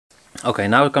Okay,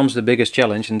 now comes the biggest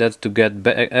challenge, and that's to get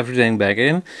everything back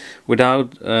in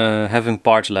without having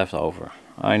parts left over.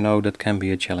 I know that can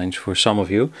be a challenge for some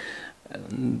of you.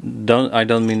 I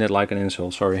don't mean that like an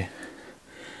insult, sorry.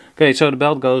 Okay, so the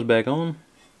belt goes back on.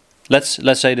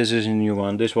 Let's say this is a new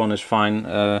one. This one is fine.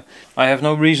 I have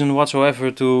no reason whatsoever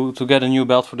to get a new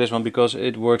belt for this one, because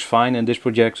it works fine and this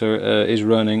projector is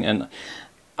running, and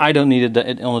I don't need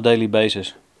it on a daily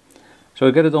basis. So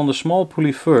I get it on the small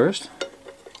pulley first,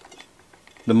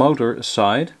 the motor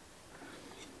side,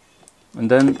 and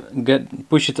then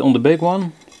push it on the big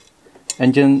one,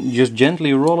 and then just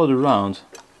gently roll it around.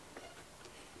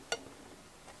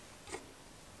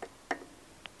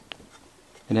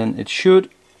 And then it should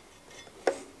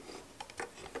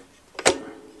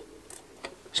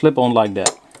slip on like that.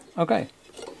 Okay.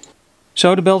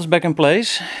 So the belt is back in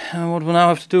place. What we now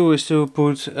have to do is to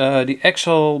put the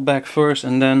axle back first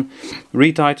and then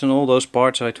retighten all those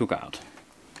parts I took out.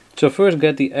 So first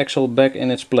get the axle back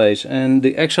in its place, and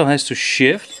the axle has to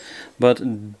shift, but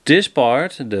this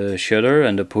part, the shutter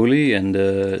and the pulley and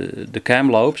the cam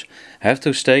lobes, have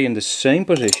to stay in the same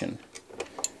position.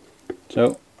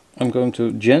 So I'm going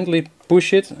to gently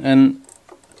push it and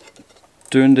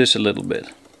turn this a little bit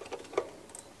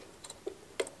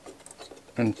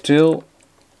until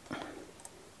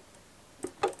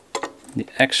the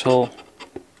axle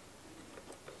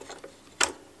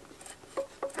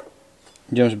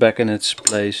jumps back in its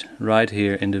place right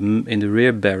here in the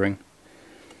rear bearing.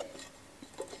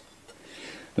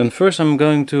 Then first I'm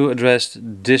going to address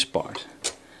this part.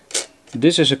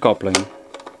 This is a coupling.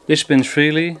 This spins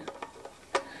freely,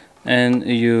 and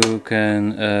you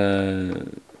can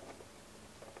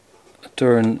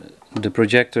turn the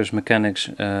projector's mechanics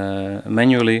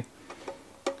manually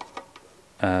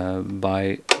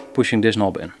by pushing this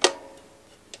knob in.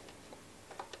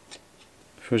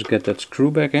 First get that screw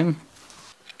back in.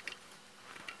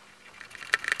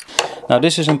 Now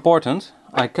this is important.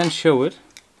 I can show it.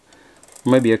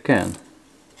 Maybe I can.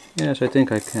 Yes, I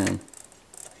think I can.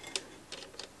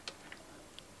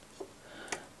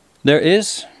 There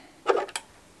is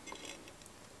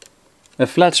a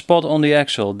flat spot on the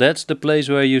axle. That's the place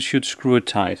where you should screw it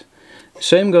tight.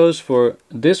 Same goes for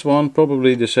this one,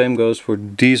 probably the same goes for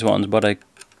these ones, but I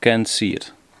can't see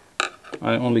it.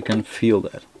 I only can feel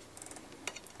that.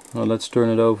 Well, let's turn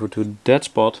it over to that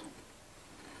spot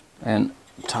and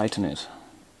tighten it.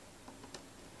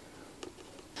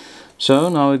 So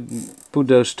now I put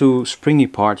those two springy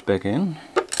parts back in,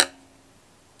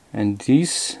 and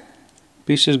these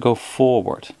pieces go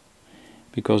forward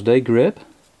because they grip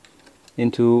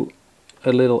into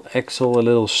a little axle, a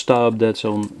little stub that's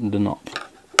on the knob.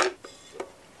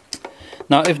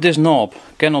 Now if this knob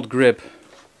cannot grip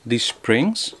these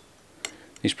springs,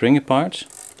 these springy parts,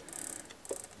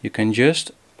 you can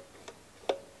just,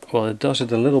 well, it does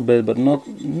it a little bit, but not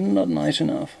nice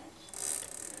enough.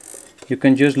 You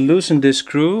can just loosen this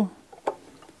screw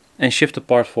and shift the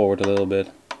part forward a little bit.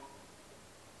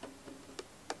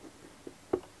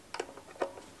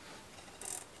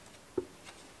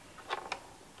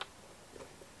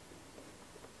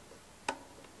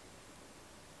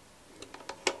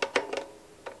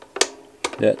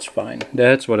 That's fine.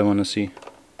 That's what I want to see.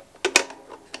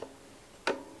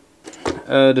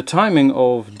 The timing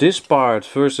of this part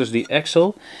versus the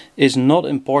axle is not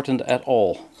important at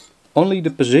all. Only the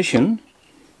position.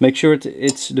 Make sure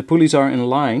the pulleys are in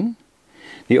line.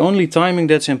 The only timing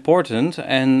that's important,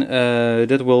 and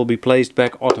that will be placed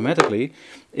back automatically,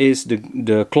 is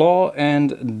the claw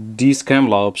and these cam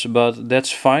lobes. But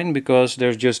that's fine because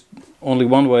there's just only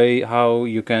one way how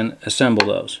you can assemble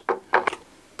those.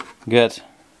 Get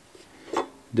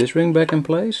this ring back in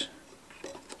place.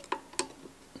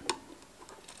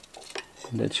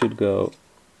 That should go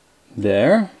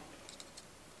there.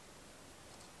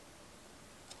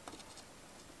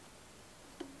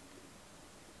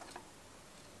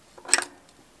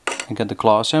 I get the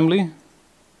claw assembly,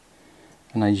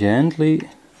 and I gently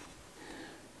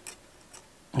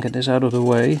get this out of the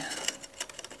way.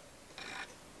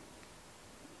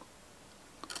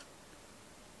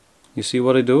 You see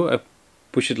what I do? I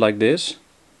push it like this,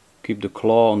 keep the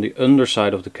claw on the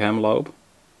underside of the cam lobe.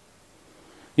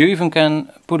 You even can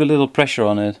put a little pressure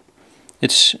on it.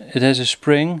 It has a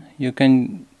spring. You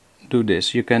can do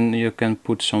this. You can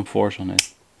put some force on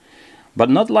it, but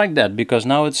not like that, because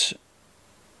now it's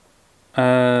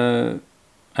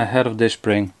ahead of this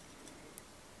spring.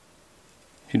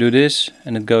 You do this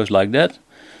and it goes like that,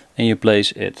 and you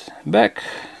place it back.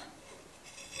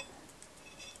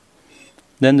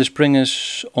 Then the spring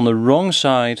is on the wrong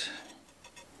side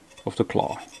of the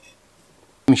claw.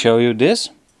 Let me show you this.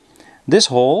 This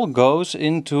hole goes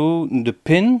into the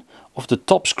pin of the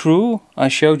top screw I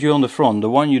showed you on the front, the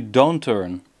one you don't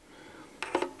turn.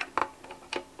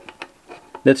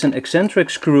 That's an eccentric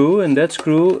screw, and that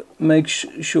screw makes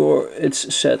sure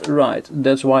it's set right.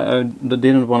 That's why I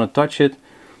didn't want to touch it,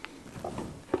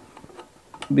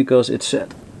 because it's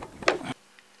set.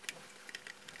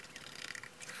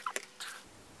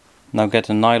 Now get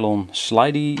the nylon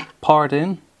slidey part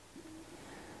in,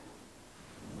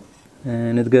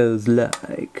 and it goes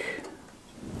like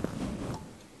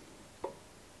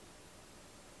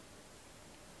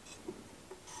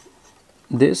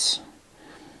this.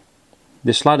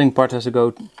 The sliding part has to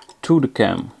go to the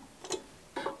cam.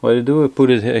 What I do, I put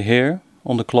it here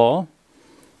on the claw,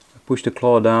 I push the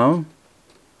claw down,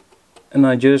 and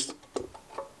I just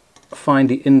find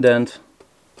the indent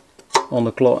on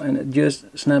the claw and it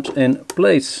just snaps in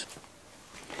place.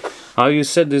 How you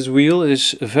set this wheel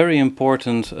is very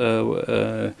important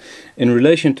in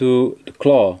relation to the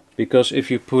claw, because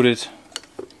if you put it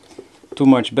too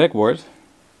much backward,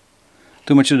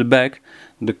 too much to the back,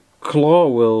 the claw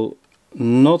will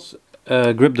not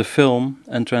grip the film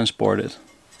and transport it.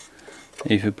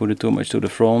 If you put it too much to the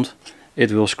front,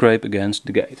 it will scrape against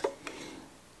the gate.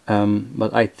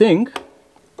 But I think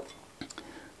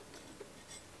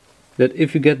that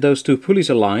if you get those two pulleys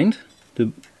aligned,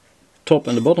 the top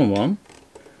and the bottom one,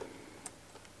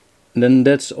 then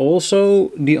that's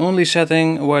also the only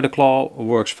setting where the claw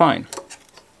works fine.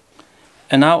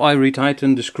 And now I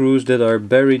retighten the screws that are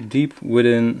buried deep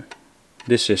within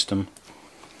this system.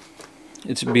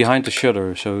 It's behind the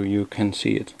shutter, so you can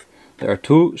see it. There are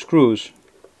two screws.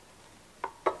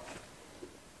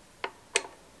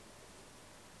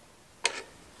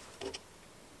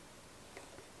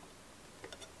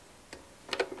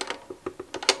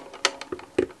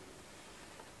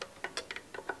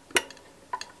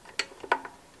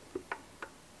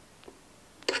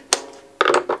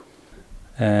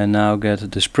 And now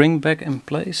get the spring back in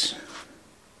place.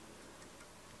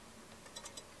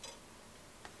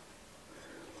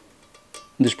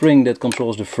 The spring that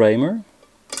controls the framer,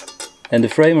 and the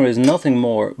framer is nothing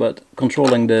more but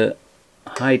controlling the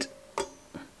height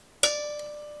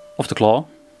of the claw.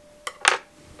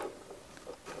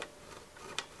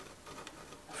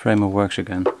 Framer works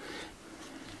again.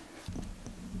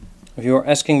 If you're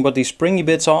asking what these springy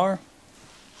bits are,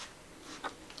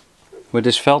 with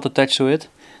this felt attached to it,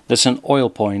 that's an oil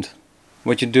point.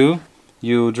 What you do,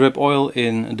 you drip oil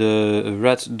in the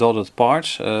red dotted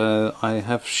parts. I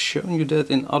have shown you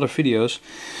that in other videos.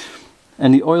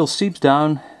 And the oil seeps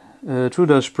down through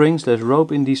those springs. There's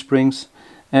rope in these springs,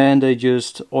 and they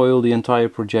just oil the entire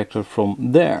projector from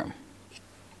there.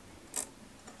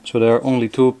 So there are only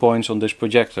 2 points on this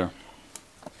projector.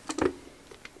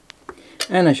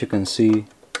 And as you can see,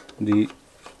 the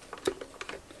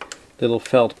little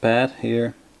felt pad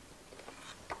here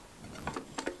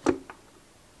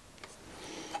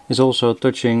is also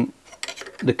touching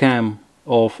the cam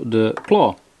of the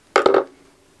claw.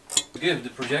 Give the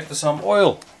projector some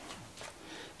oil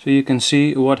so you can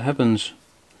see what happens.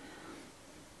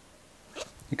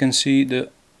 You can see the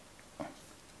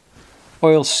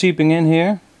oil seeping in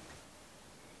here.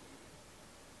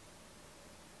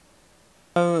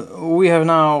 We have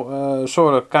now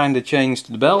sort of kind of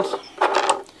changed the belt,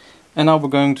 and now we're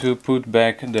going to put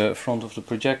back the front of the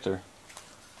projector.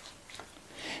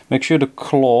 Make sure the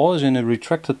claw is in a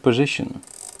retracted position,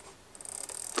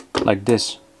 like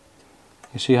this.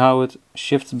 You see how it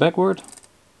shifts backward?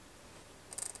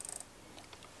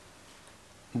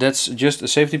 That's just a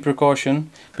safety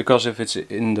precaution, because if it's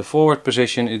in the forward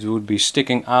position it would be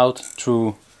sticking out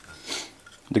through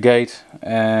the gate,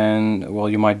 and well,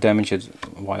 you might damage it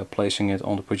while placing it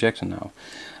on the projector now.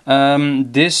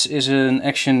 This is an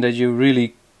action that you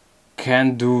really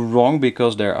can't do wrong,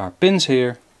 because there are pins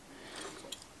here.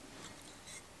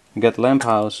 Get the lamp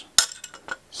house,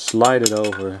 slide it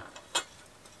over,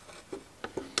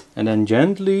 and then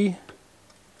gently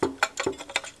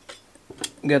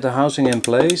get the housing in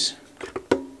place.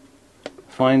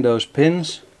 Find those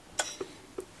pins,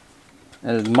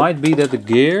 and it might be that the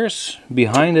gears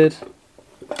behind it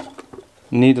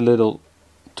need a little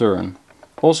turn.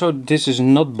 Also, this is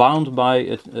not bound by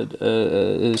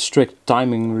a strict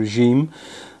timing regime,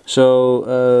 so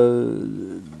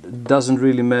it doesn't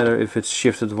really matter if it's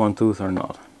shifted one tooth or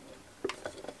not.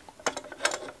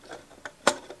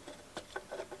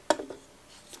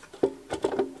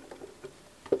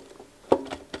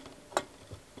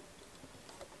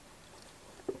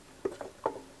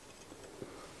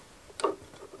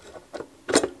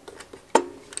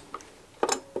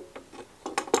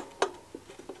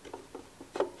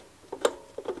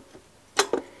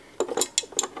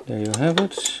 There you have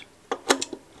it.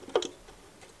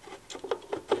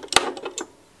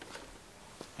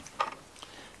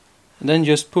 And then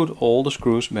just put all the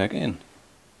screws back in.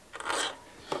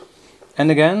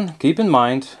 And again, keep in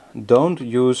mind, don't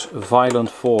use violent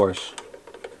force.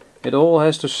 It all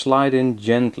has to slide in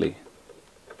gently.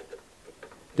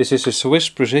 This is a Swiss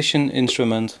precision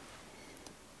instrument,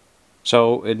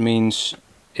 so it means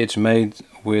it's made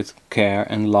with care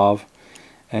and love,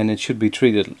 and it should be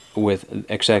treated with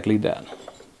exactly that.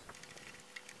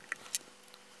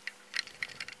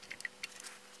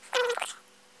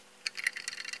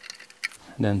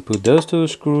 Then put those two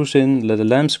screws in, the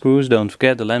lamp screws, don't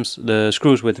forget the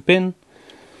screws with the pin,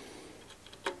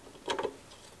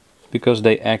 because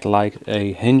they act like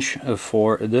a hinge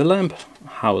for the lamp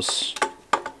house.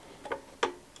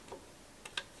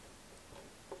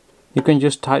 You can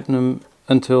just tighten them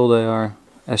until they are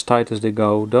as tight as they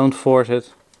go. Don't force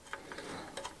it,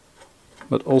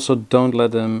 but also don't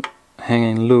let them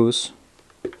hanging loose,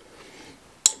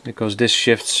 because this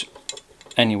shifts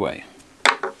anyway.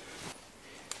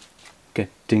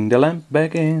 Getting the lamp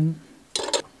back in.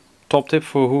 Top tip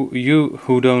for you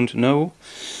who don't know.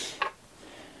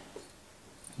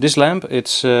 This lamp,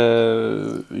 it's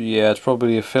yeah, it's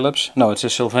probably a Philips. No, it's a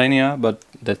Sylvania, but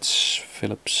that's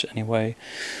Philips anyway.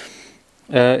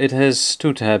 It has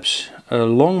two tabs, a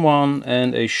long one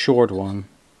and a short one.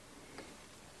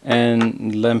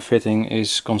 And lamp fitting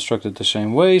is constructed the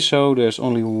same way, so there's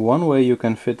only one way you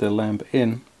can fit the lamp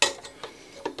in.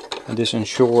 And this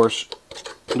ensures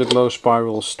the glow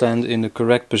spiral stand in the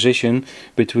correct position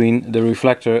between the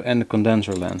reflector and the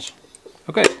condenser lens.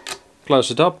 Okay,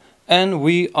 close it up and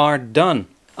we are done.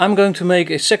 I'm going to make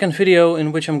a second video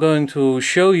in which I'm going to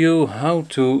show you how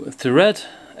to thread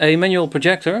a manual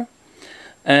projector.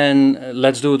 And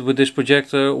let's do it with this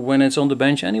projector when it's on the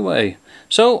bench anyway.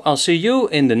 So I'll see you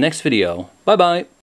in the next video. Bye bye!